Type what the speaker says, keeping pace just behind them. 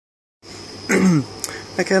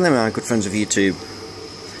Okay then, my good friends of YouTube,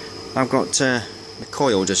 I've got the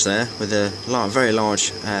coil just there with a very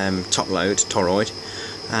large top load toroid,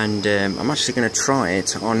 and I'm actually going to try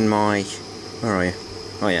it on my, where are you?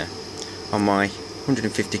 Oh yeah, on my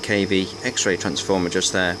 150 kV X-ray transformer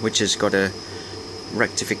just there, which has got a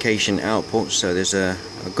rectification output, so there's a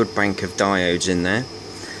good bank of diodes in there,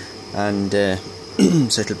 and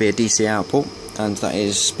so it'll be a DC output, and that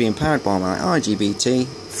is being powered by my IGBT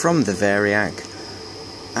from the Variac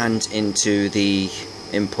and into the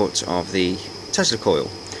input of the Tesla coil,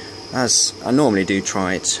 as I normally do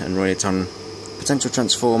try it and run it on potential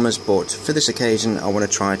transformers, but for this occasion I want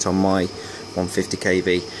to try it on my 150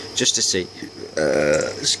 kV just to see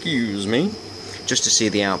excuse me, just to see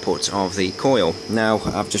the output of the coil. Now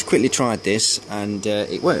I've just quickly tried this and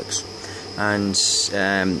it works, and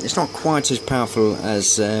it's not quite as powerful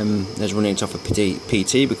as running it off a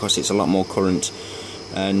PT, because it's a lot more current,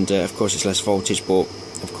 and of course it's less voltage, but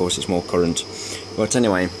of course it's more current. But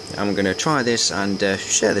anyway, I'm going to try this and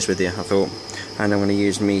share this with you, I thought, and I'm going to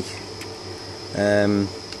use me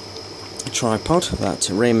tripod that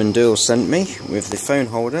Raymond Doyle sent me with the phone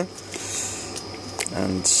holder,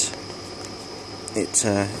 and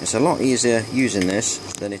it's a lot easier using this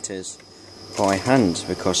than it is by hand,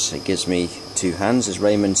 because it gives me two hands, as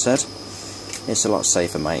Raymond said. It's a lot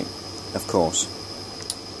safer, mate, of course.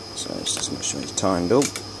 So let's just make sure it's timed up.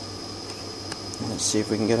 Let's see if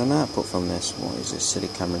we can get an output from this. What is this silly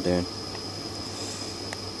camera doing?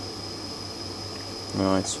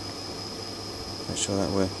 Right, make sure that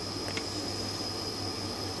we're...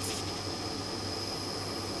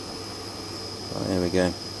 Right, there we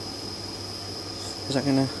go. Is that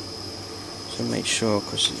gonna... So make sure,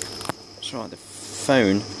 because it's right, the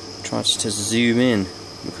phone tries to zoom in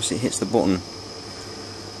because it hits the button.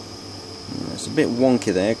 It's a bit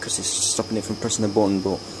wonky there because it's stopping it from pressing the button,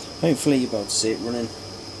 but hopefully you'll be able to see it running.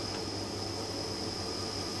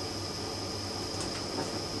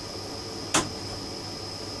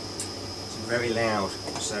 It's very loud,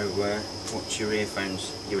 so watch your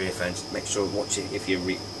earphones. Make sure watch it if you're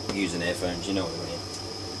using earphones. You know what I mean.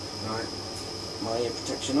 Right, my ear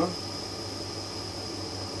protection on.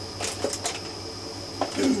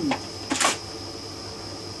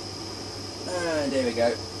 And there we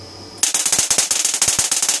go.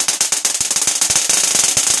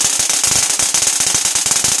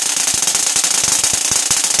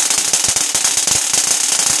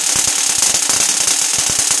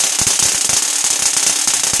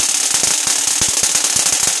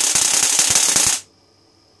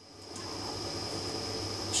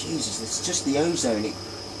 Jesus, it's just the ozone, it's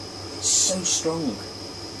so strong.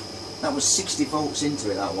 That was 60 volts into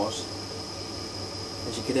it, that was.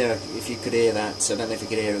 As you could hear, if you could hear that, so I don't know if you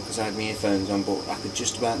could hear it because I had my earphones on, but I could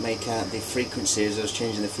just about make out the frequency as I was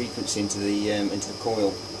changing the frequency into the coil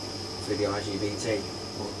through the IGBT.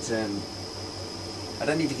 But I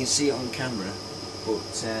don't know if you can see it on camera,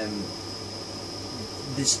 but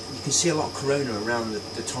you can see a lot of corona around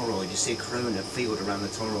the toroid. You see a corona field around the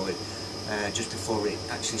toroid just before it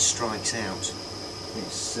actually strikes out.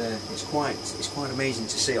 It's quite amazing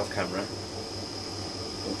to see off camera,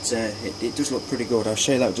 but it does look pretty good. I'll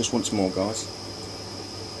show you that just once more, guys.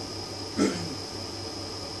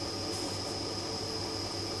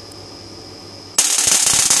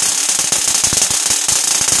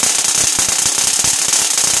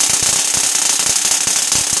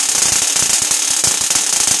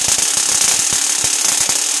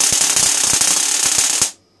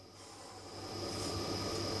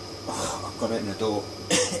 Got to open the door.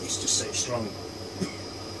 It's just so strong.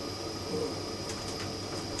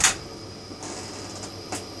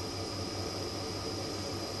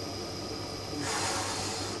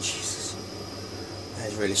 Jesus, that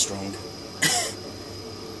is really strong.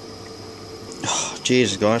 Oh,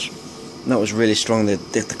 Jesus, guys, that was really strong.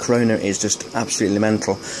 The corona is just absolutely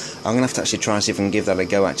mental. I'm gonna have to actually try and see if I can give that a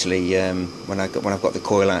go. Actually, when I've got the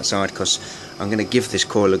coil outside, because I'm gonna give this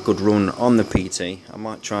coil a good run on the PT. I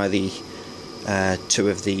might try the two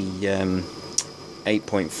of the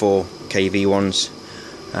 8.4 kV ones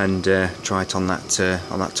and try it on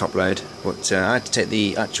that top load. But I had to take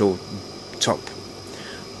the actual top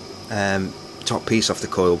piece off the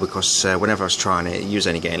coil, because whenever I was trying it, you was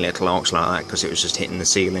only getting little arcs like that because it was just hitting the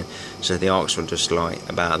ceiling. So the arcs were just like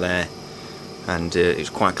about there, and it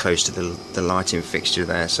was quite close to the lighting fixture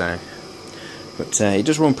there. So, but it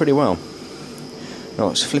does run pretty well.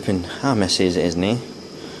 Oh, it's flipping how messy is it, isn't it?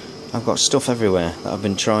 I've got stuff everywhere that I've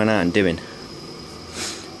been trying out and doing.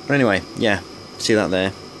 But anyway, yeah, see that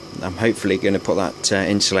there? I'm hopefully going to put that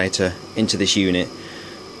insulator into this unit,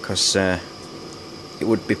 because it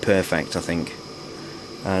would be perfect, I think.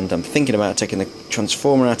 and I'm thinking about taking the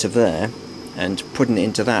transformer out of there and putting it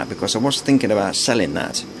into that, because I was thinking about selling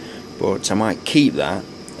that, but I might keep that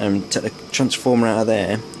and take the transformer out of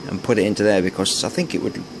there and put it into there, because I think it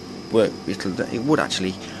would work. It would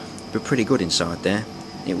actually be pretty good inside there.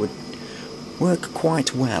 It would work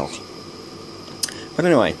quite well. But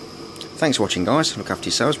anyway, thanks for watching, guys. Look after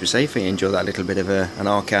yourselves, be safe, enjoy that little bit of an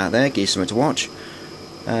arc out there, give you something to watch.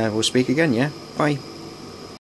 We'll speak again, yeah? Bye.